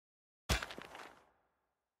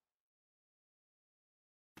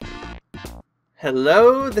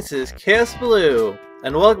Hello, this is Chaos Blue,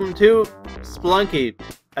 and welcome to Spelunky,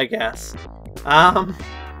 I guess.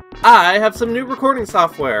 I have some new recording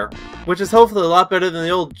software, which is hopefully a lot better than the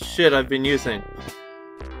old shit I've been using.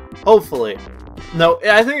 Hopefully. No,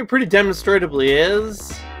 I think it pretty demonstrably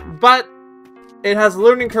is, but it has a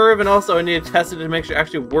learning curve, and also I need to test it to make sure it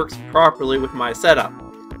actually works properly with my setup.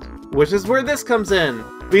 Which is where this comes in,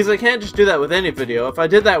 because I can't just do that with any video. If I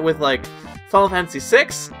did that with, like, Final Fantasy VI,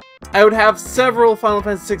 I would have several Final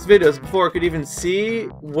Fantasy VI videos before I could even see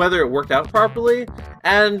whether it worked out properly,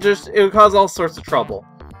 and it would cause all sorts of trouble.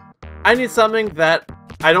 I need something that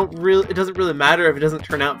it doesn't really matter if it doesn't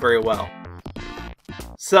turn out very well.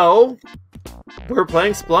 So, we're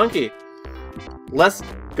playing Spelunky. Let's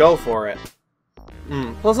go for it.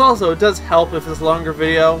 Plus also, it does help if it's a longer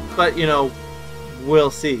video, but, you know,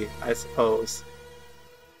 we'll see, I suppose.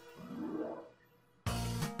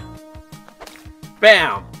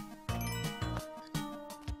 Bam!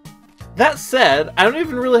 That said, I don't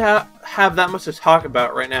even really have that much to talk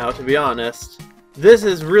about right now, to be honest. This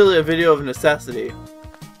is really a video of necessity.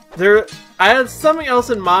 I had something else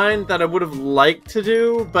in mind that I would have liked to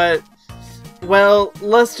do, but, well,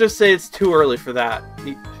 let's just say it's too early for that.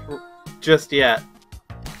 Just yet.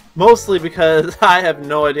 Mostly because I have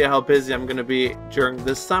no idea how busy I'm going to be during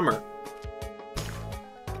this summer.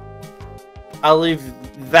 I'll leave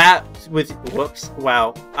that with... Whoops.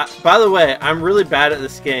 Wow. By the way, I'm really bad at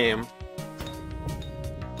this game.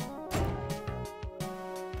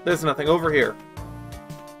 There's nothing over here.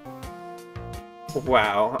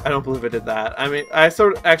 Wow. I don't believe I did that. I mean,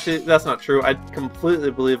 actually, that's not true. I completely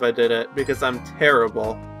believe I did it because I'm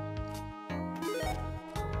terrible.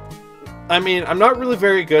 I mean, I'm not really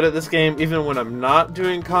very good at this game even when I'm not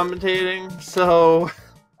doing commentating, so...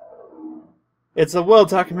 It's a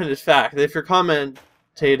well-documented fact that if you're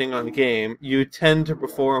commentating on a game, you tend to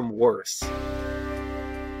perform worse.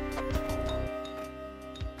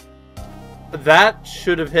 That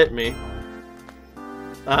should have hit me.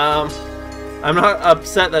 I'm not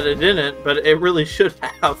upset that it didn't, but it really should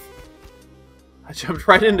have. I jumped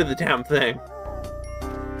right into the damn thing.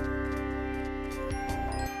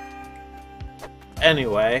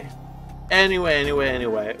 Anyway.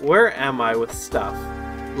 Where am I with stuff?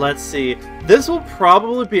 Let's see. This will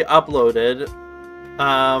probably be uploaded.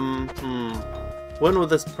 When will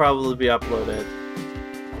this probably be uploaded?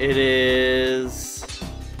 It is...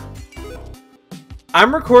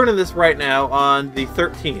 I'm recording this right now on the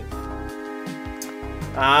 13th.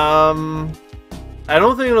 I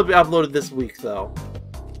don't think it'll be uploaded this week, though.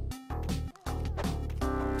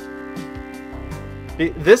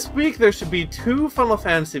 This week there should be 2 Final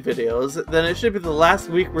Fantasy videos, then it should be the last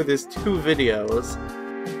week where there's 2 videos.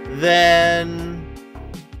 Then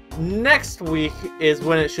next week is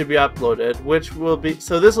when it should be uploaded, which will be...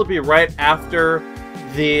 So this will be right after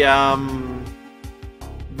the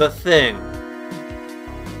thing.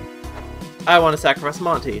 I want to sacrifice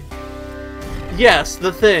Monty. Yes,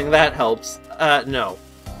 the thing, that helps. No.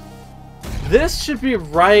 This should be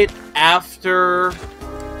right after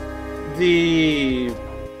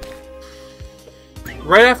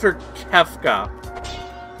right after Kefka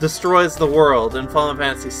destroys the world in Final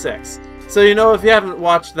Fantasy VI. So, you know, if you haven't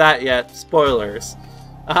watched that yet, spoilers.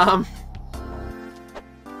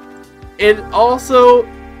 It also...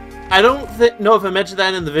 I don't know if I mentioned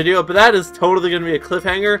that in the video, but that is totally going to be a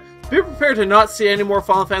cliffhanger. Be prepared to not see any more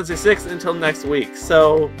Final Fantasy VI until next week.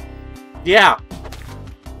 So, yeah.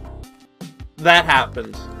 That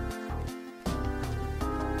happened.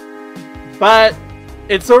 But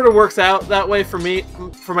it sort of works out that way for me,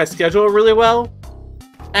 for my schedule really well.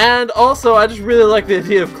 And also, I just really like the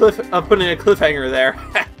idea of putting a cliffhanger there.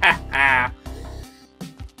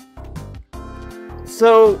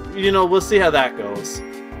 So, you know, we'll see how that goes.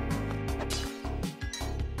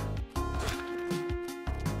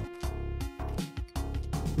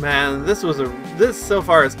 Man, this so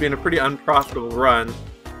far has been a pretty unprofitable run.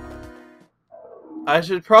 I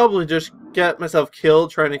should probably just get myself killed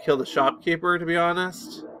trying to kill the shopkeeper, to be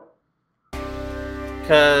honest.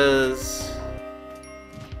 'Cause...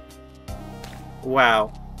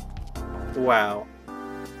 Wow. Wow.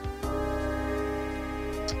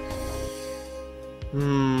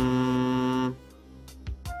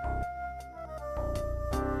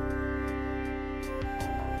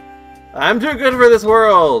 I'm too good for this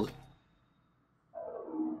world!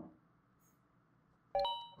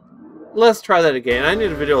 Let's try that again. I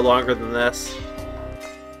need a video longer than this.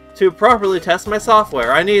 To properly test my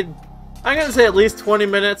software, I'm gonna say at least 20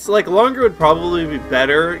 minutes. Like, longer would probably be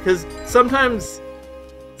better, because sometimes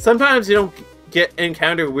you don't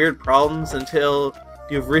encounter weird problems until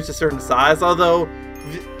you've reached a certain size, although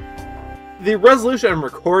the resolution I'm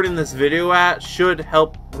recording this video at should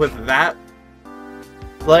help with that.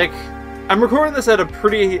 Like, I'm recording this at a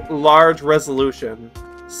pretty large resolution,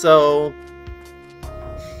 so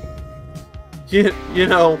you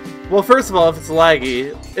know, well, first of all, if it's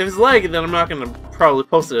laggy, then I'm not gonna probably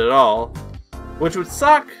post it at all, which would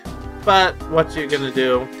suck. But what you gonna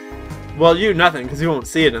do? Well, nothing, because you won't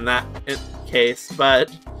see it in that case. But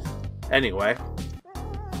anyway,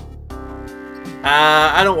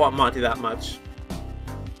 I don't want Monty that much.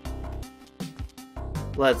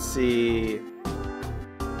 Let's see.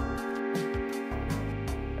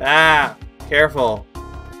 Ah, careful.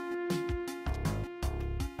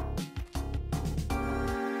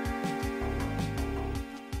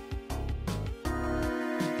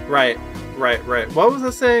 Right. What was I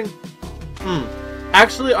saying?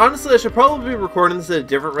 Actually, honestly, I should probably be recording this at a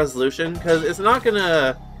different resolution, because it's not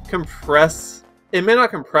gonna compress. It may not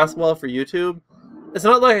compress well for YouTube. It's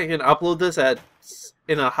not like I can upload this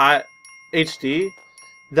in a high HD.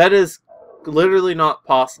 That is literally not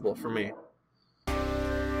possible for me.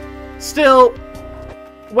 Still,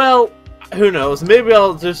 well, who knows? Maybe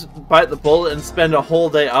I'll just bite the bullet and spend a whole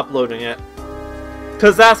day uploading it.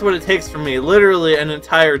 Because that's what it takes for me. Literally an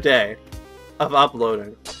entire day of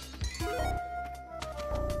uploading.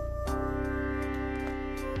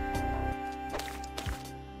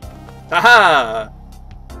 Haha!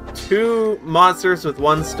 2 monsters with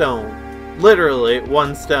 1 stone. Literally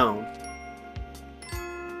 1 stone.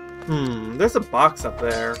 There's a box up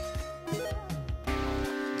there.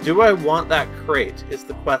 Do I want that crate, is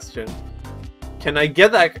the question. Can I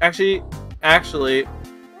get that? Actually...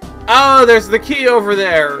 Oh, there's the key over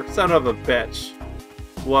there! Son of a bitch.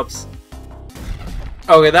 Whoops.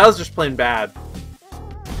 Okay, that was just plain bad.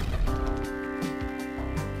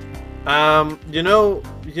 You know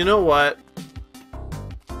what?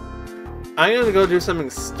 I'm gonna go do something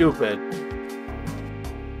stupid.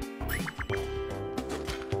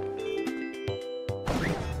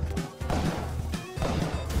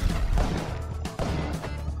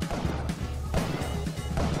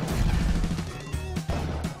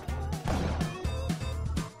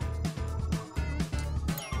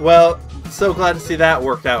 Well, so glad to see that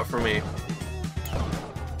worked out for me.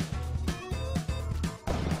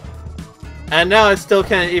 And now I still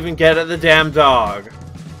can't even get at the damn dog.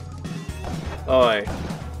 Oi.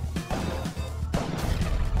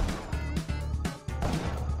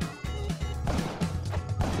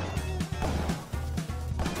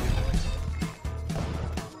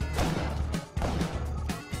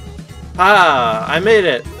 Ah, I made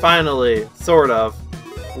it, finally. Sort of.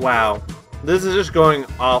 Wow. This is just going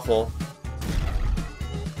awful.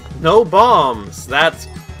 No bombs! That's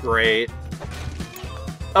great.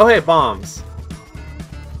 Oh hey, bombs.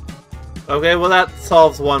 Okay, well that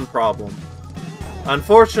solves one problem.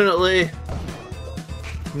 Unfortunately,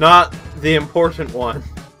 not the important one.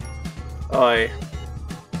 Oi.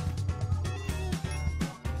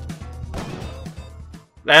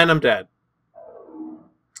 And I'm dead.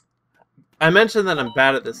 I mentioned that I'm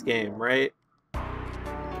bad at this game, right?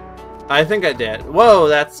 I think I did. Whoa,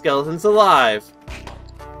 that skeleton's alive!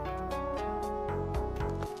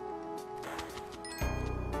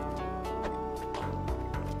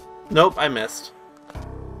 Nope, I missed.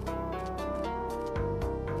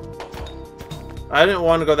 I didn't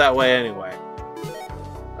want to go that way anyway.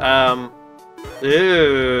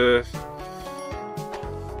 Ew.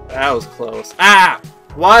 That was close. Ah!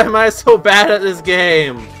 Why am I so bad at this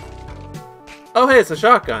game? Oh hey, it's a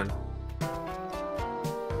shotgun.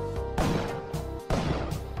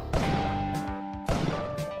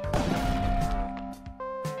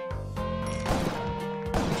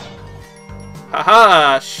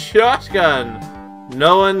 Haha! Shotgun!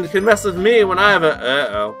 No one can mess with me when I have a...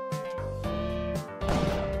 Uh-oh.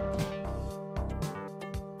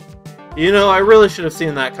 You know, I really should have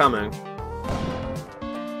seen that coming.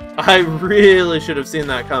 I really should have seen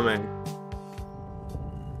that coming.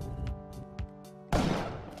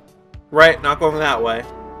 Right, not going that way.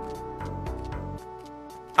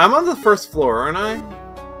 I'm on the first floor, aren't I?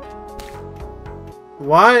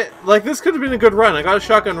 Why? Like, this could have been a good run. I got a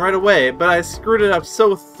shotgun right away, but I screwed it up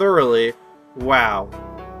so thoroughly. Wow.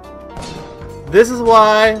 This is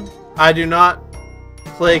why I do not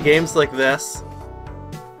play games like this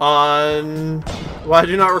on... Why I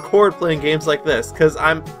do not record playing games like this, because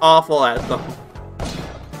I'm awful at them.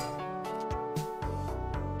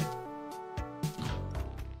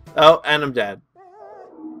 Oh, and I'm dead.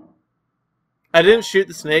 I didn't shoot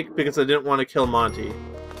the snake because I didn't want to kill Monty.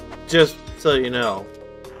 Just so you know.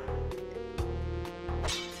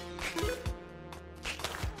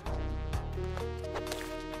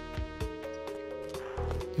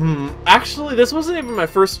 Actually, this wasn't even my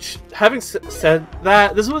first... Having said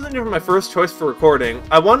that, this wasn't even my first choice for recording.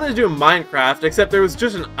 I wanted to do Minecraft, except there was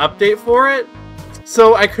just an update for it.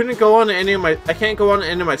 So I couldn't go on to any of my... I can't go on to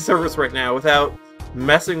any of my servers right now without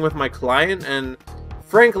messing with my client, and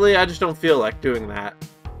frankly, I just don't feel like doing that.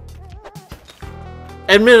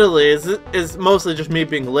 Admittedly, it's mostly just me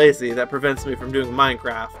being lazy that prevents me from doing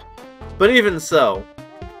Minecraft. But even so,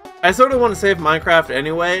 I sort of want to save Minecraft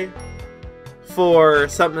anyway for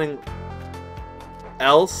something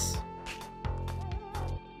else.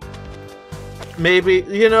 Maybe,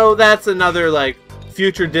 you know, that's another, like,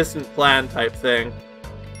 future distant plan type thing.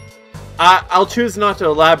 I'll choose not to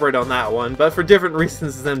elaborate on that one, but for different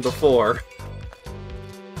reasons than before.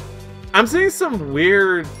 I'm seeing some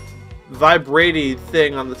weird vibraty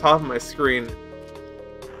thing on the top of my screen.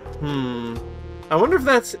 I wonder if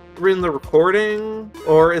that's in the recording,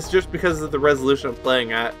 or it's just because of the resolution I'm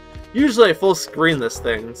playing at. Usually I full screen this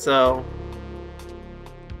thing, so...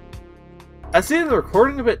 I see it in the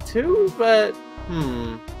recording a bit too, but...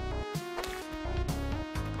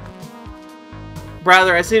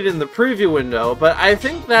 Rather, I see it in the preview window, but I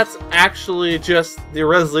think that's actually just the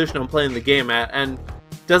resolution I'm playing the game at, and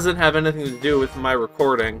doesn't have anything to do with my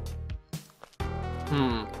recording.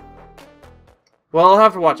 Well, I'll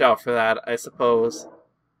have to watch out for that, I suppose.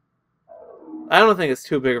 I don't think it's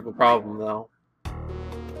too big of a problem, though.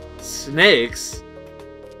 Snakes?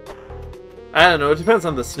 I don't know, it depends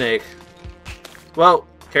on the snake. Well,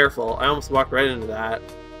 careful, I almost walked right into that.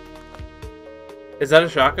 Is that a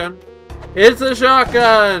shotgun? It's a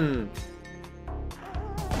shotgun!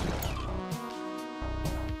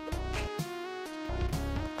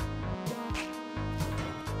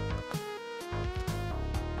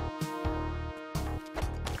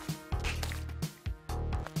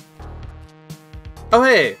 Oh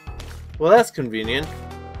hey! Well, that's convenient.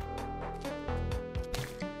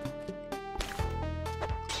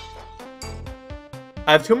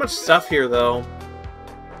 I have too much stuff here, though.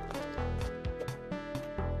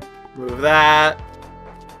 Move that.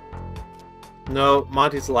 No,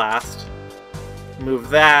 Monty's last. Move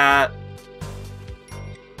that.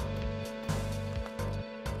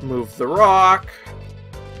 Move the rock.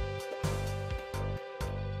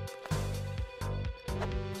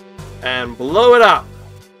 And blow it up.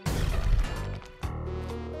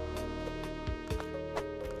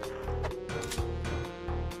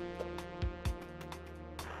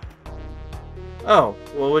 Oh,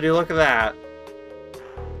 well, would you look at that?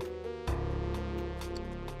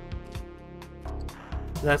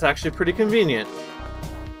 That's actually pretty convenient.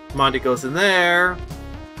 Monty goes in there.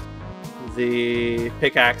 The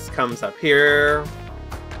pickaxe comes up here.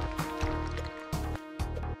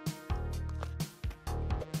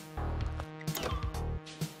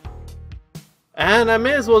 And I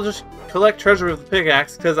may as well just collect treasure with the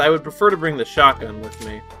pickaxe, because I would prefer to bring the shotgun with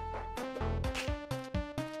me.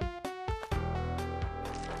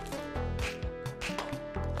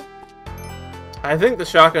 I think the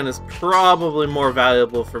shotgun is probably more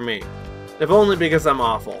valuable for me. If only because I'm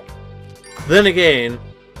awful. Then again,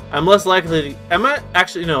 I'm less likely to... Am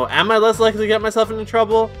I less likely to get myself into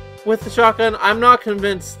trouble with the shotgun? I'm not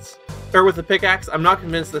convinced... Or with the pickaxe, I'm not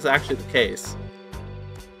convinced that's actually the case.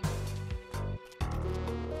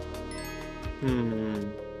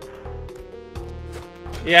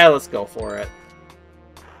 Yeah, let's go for it.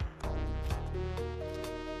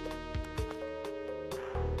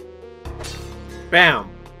 Bam!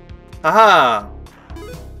 Haha!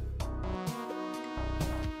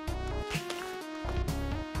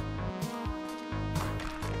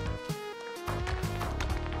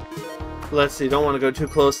 Let's see, don't want to go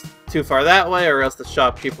too far that way, or else the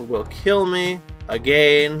shopkeeper will kill me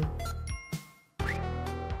again.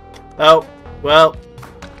 Oh, well,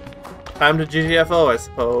 time to GTFO, I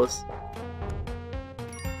suppose.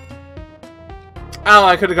 Oh,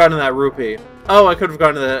 I could have gone to that rupee. Oh, I could have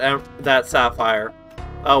gone to that sapphire.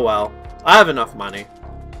 Oh well. I have enough money.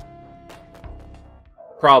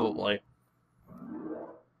 Probably.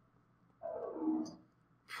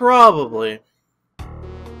 Probably.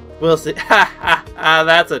 We'll see. Ha ha ha,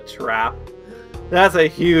 that's a trap. That's a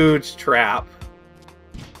huge trap.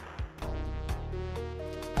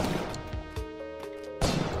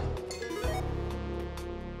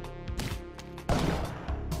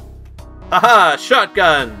 Haha,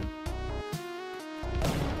 shotgun!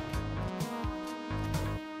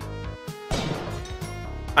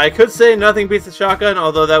 I could say nothing beats a shotgun,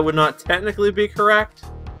 although that would not technically be correct.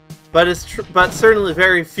 But certainly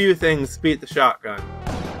very few things beat the shotgun.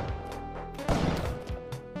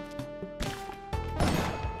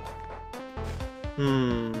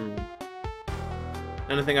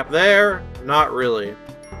 Anything up there? Not really.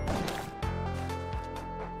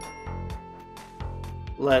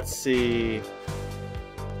 Let's see.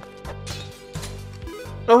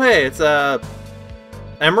 Oh hey, it's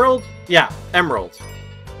emerald? Yeah, emerald.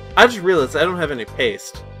 I just realized I don't have any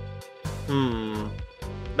paste.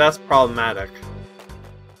 That's problematic.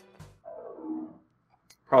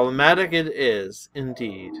 Problematic it is,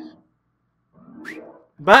 indeed.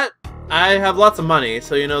 But I have lots of money,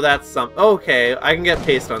 so you know that's some. Okay, I can get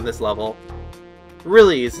paste on this level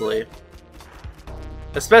really easily.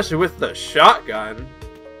 Especially with the shotgun.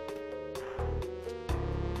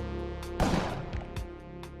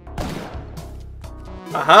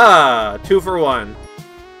 Aha! 2 for 1.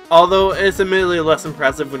 Although it's admittedly less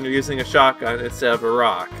impressive when you're using a shotgun instead of a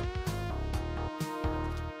rock.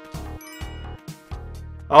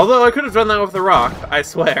 Although I could have done that with a rock, I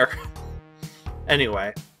swear.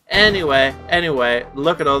 Anyway,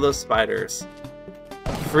 look at all those spiders.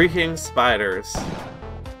 Freaking spiders.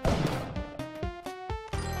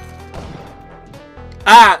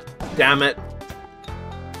 Ah! Damn it.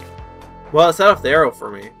 Well, it set off the arrow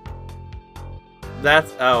for me.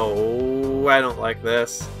 That's... oh, I don't like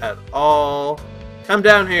this at all. Come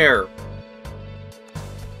down here.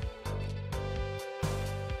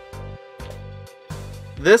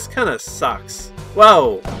 This kind of sucks.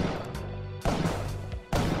 Whoa.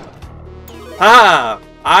 Ha!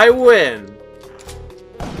 I win.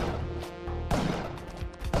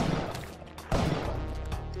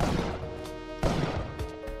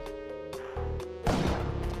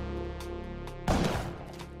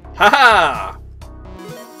 Ha-ha!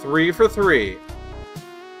 3 for 3.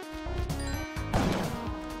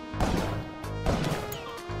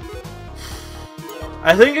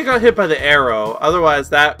 I think it got hit by the arrow, otherwise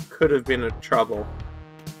that could have been a trouble.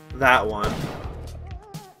 That one.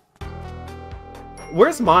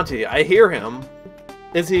 Where's Monty? I hear him.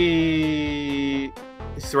 Is he...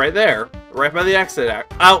 He's right there. Right by the exit.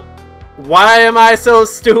 Ow! Why am I so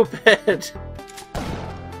stupid?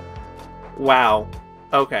 Wow.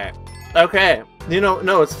 Okay. Okay. You know,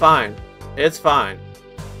 no, it's fine. It's fine.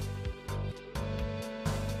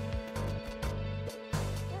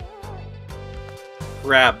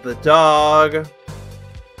 Grab the dog.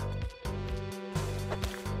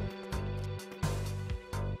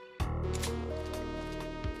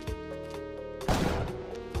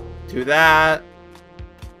 Do that.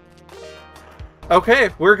 Okay,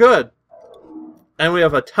 we're good. And we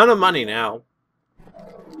have a ton of money now.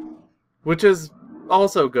 Which is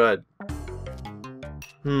also good.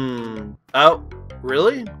 Oh,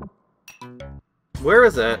 really? Where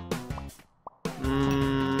is it?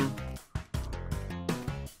 I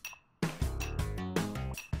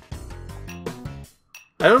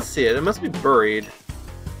don't see it. It must be buried.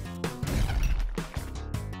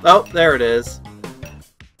 Oh, there it is.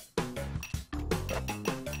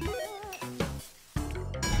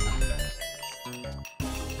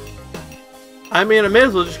 I mean, I may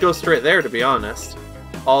as well just go straight there, to be honest.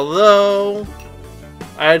 Although,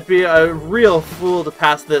 I'd be a real fool to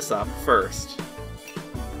pass this up first.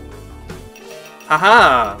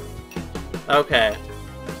 Haha! Okay.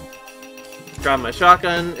 Grab my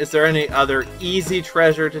shotgun. Is there any other easy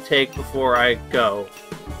treasure to take before I go?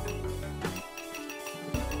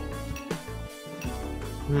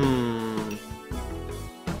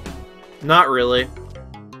 Not really.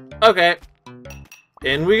 Okay.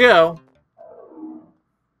 In we go.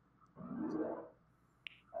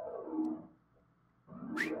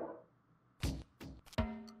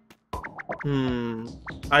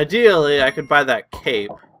 Ideally, I could buy that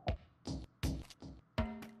cape.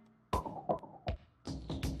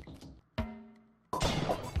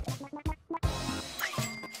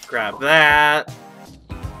 Grab that.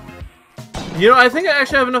 You know, I think I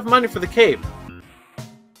actually have enough money for the cape.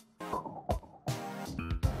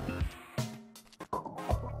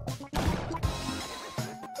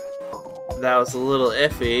 That was a little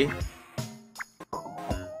iffy.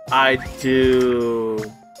 I do...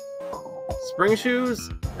 Spring shoes?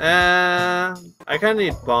 I kinda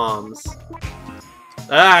need bombs.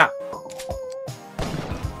 Ah!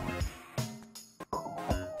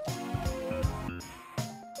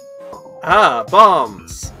 Ah,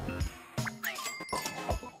 bombs!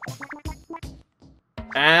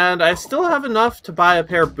 And I still have enough to buy a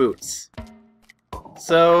pair of boots.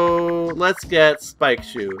 So, let's get spike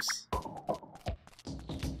shoes.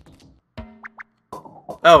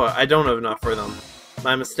 Oh, I don't have enough for them.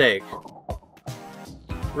 My mistake.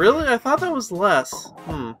 Really? I thought that was less.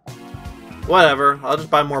 Whatever. I'll just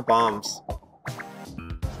buy more bombs.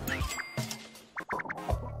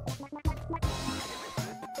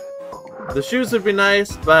 The shoes would be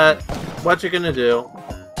nice, but what you gonna do?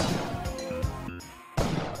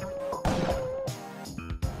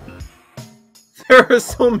 There are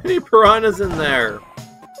so many piranhas in there!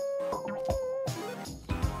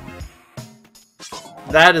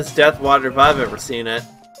 That is death water if I've ever seen it.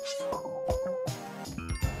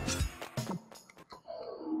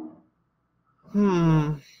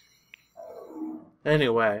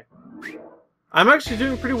 Anyway. I'm actually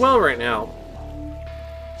doing pretty well right now.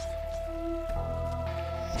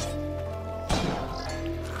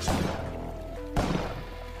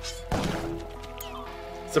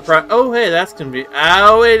 Surprise! Oh, hey, that's gonna be.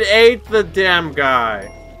 Oh, it ate the damn guy!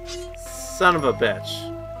 Son of a bitch.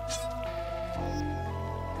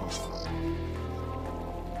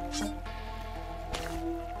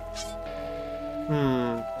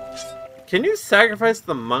 Can you sacrifice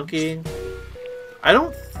the monkey? I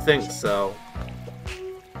don't think so.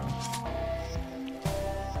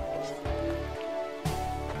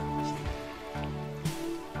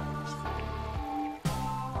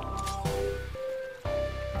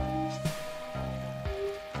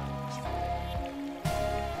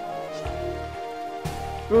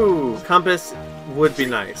 Ooh, compass would be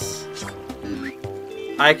nice.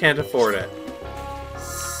 I can't afford it.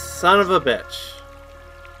 Son of a bitch.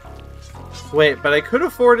 Wait, but I could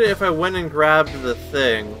afford it if I went and grabbed the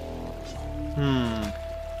thing.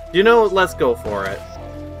 You know, let's go for it.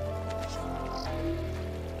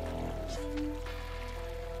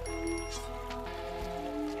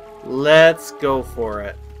 Let's go for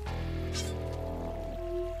it.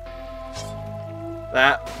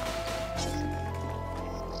 That...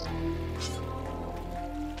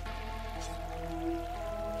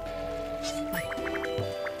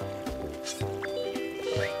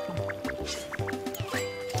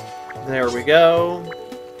 There we go.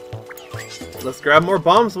 Let's grab more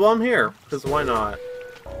bombs while I'm here, because why not?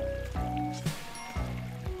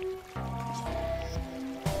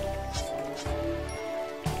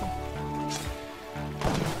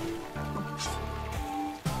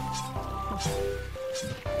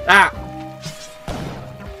 Ah!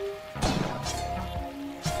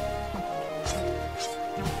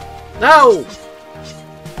 No!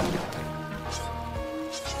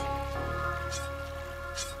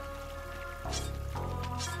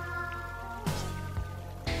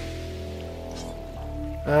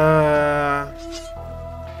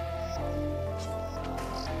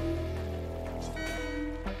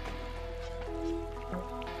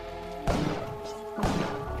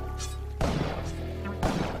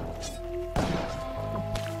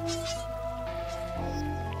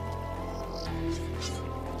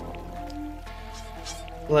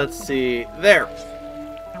 Let's see. There!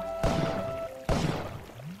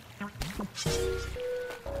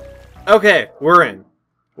 Okay, we're in.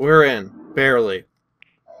 We're in. Barely.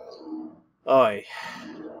 Oy.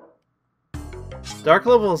 Dark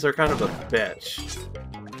levels are kind of a bitch.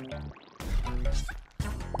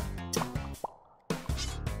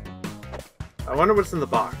 I wonder what's in the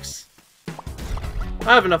box.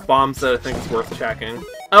 I have enough bombs that I think it's worth checking.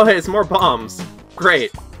 Oh hey, it's more bombs!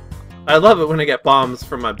 Great! I love it when I get bombs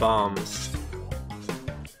from my bombs.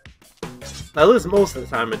 I lose most of the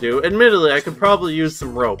time I do. Admittedly, I could probably use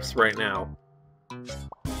some ropes right now.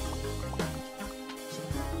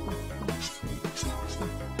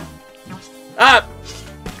 Ah!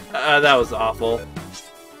 That was awful.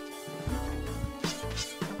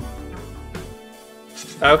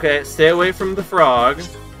 Okay, stay away from the frog.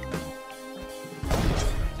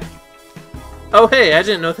 Oh hey, I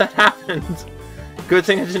didn't know that happened. Good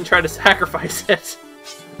thing I didn't try to sacrifice it.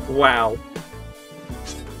 Wow.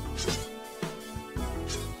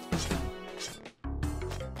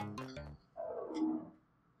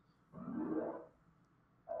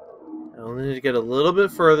 I only need to get a little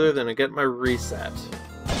bit further, then I get my reset.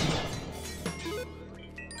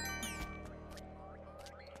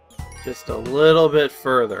 Just a little bit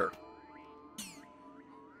further.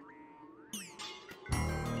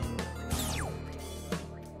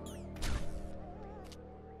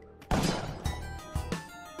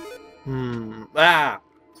 Ah!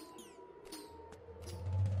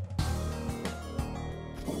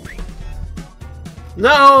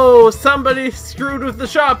 No! Somebody screwed with the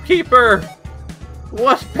shopkeeper!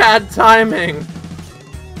 What bad timing!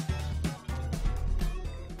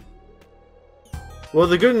 Well,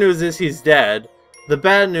 the good news is he's dead. The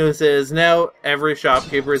bad news is now every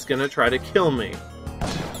shopkeeper is gonna try to kill me.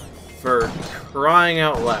 For crying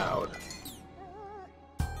out loud.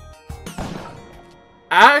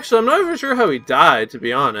 Actually, I'm not even sure how he died, to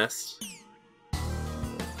be honest.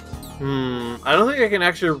 I don't think I can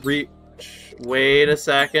actually reach... Wait a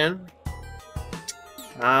second.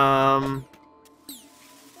 Haha!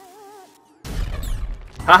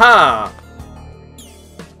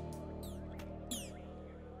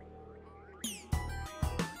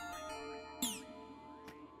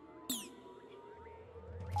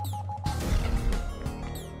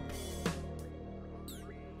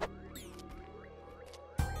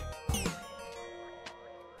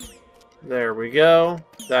 There we go.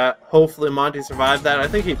 Hopefully Monty survived that. I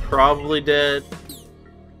think he probably did.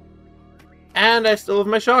 And I still have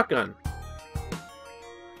my shotgun.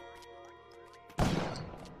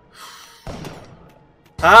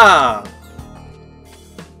 Ah!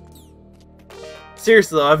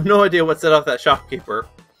 Seriously though, I have no idea what set off that shopkeeper.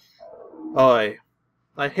 Oi.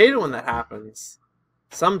 I hate it when that happens.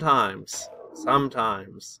 Sometimes.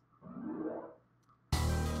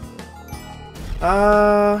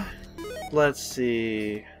 Let's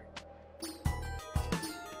see.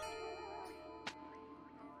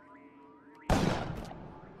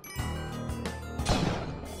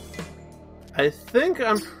 I think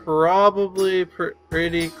I'm probably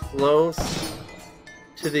pretty close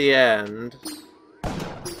to the end.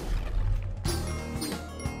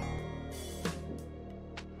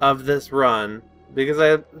 Of this run, because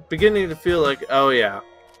I'm beginning to feel like, oh yeah.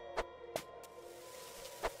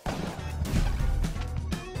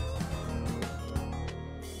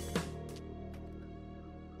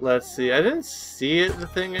 Let's see, I didn't see the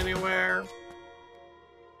thing anywhere.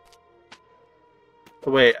 Oh,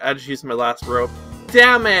 wait, I just used my last rope.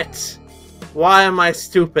 Damn it! Why am I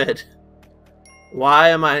stupid? Why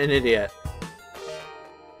am I an idiot?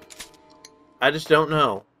 I just don't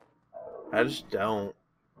know. I just don't.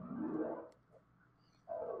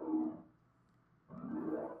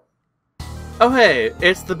 Oh hey,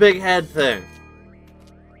 it's the big head thing.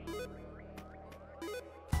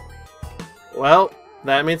 Well,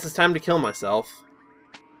 that means it's time to kill myself.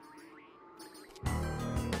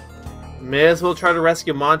 May as well try to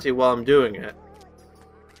rescue Monty while I'm doing it.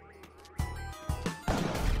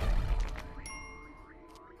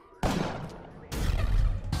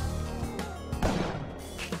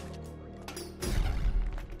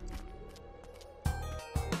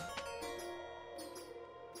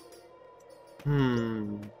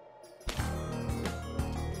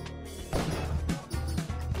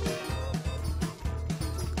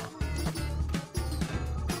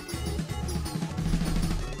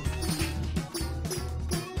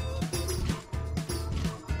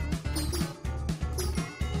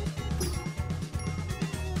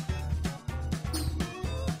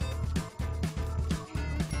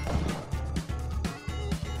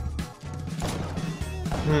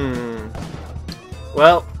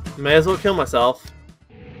 Well, may as well kill myself.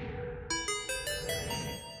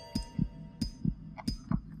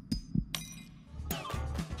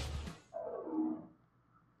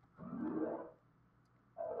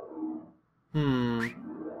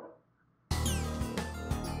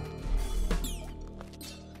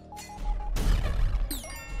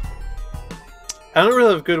 I don't really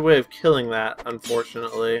have a good way of killing that,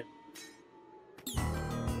 unfortunately.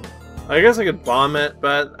 I guess I could bomb it,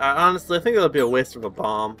 but honestly, I think it would be a waste of a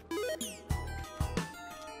bomb.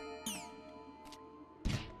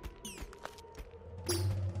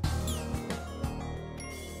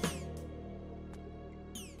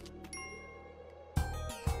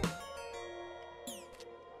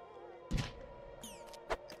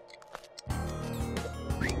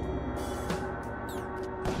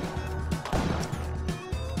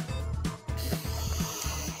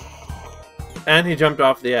 And he jumped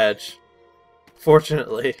off the edge.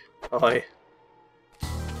 Fortunately. Oi.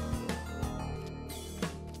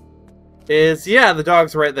 Yeah, the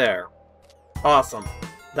dog's right there. Awesome.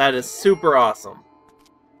 That is super awesome.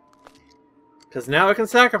 Because now I can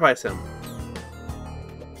sacrifice him.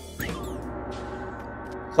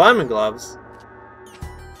 Climbing gloves?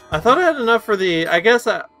 I thought I had enough for the... I guess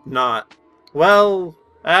not. Well,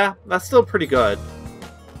 that's still pretty good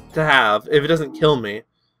to have, if it doesn't kill me.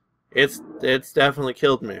 It's definitely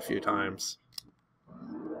killed me a few times.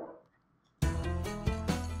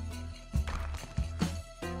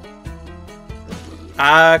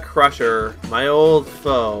 Ah, Crusher, my old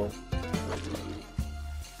foe.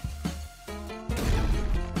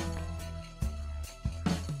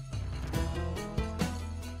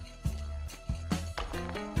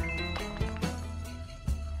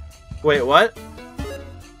 Wait, what?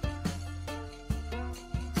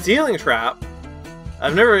 Ceiling trap?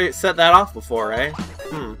 I've never set that off before, eh?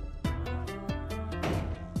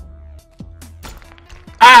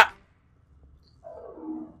 Ah!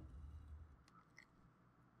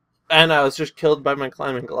 And I was just killed by my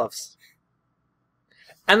climbing gloves.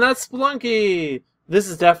 And that's Spelunky! This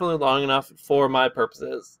is definitely long enough for my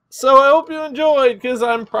purposes. So I hope you enjoyed, because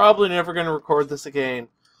I'm probably never going to record this again.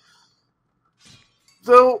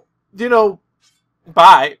 So, you know,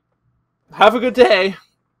 bye. Have a good day.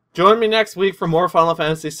 Join me next week for more Final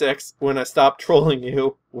Fantasy VI when I stop trolling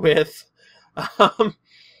you with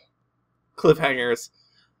cliffhangers.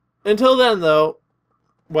 Until then, though,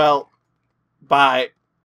 well, bye.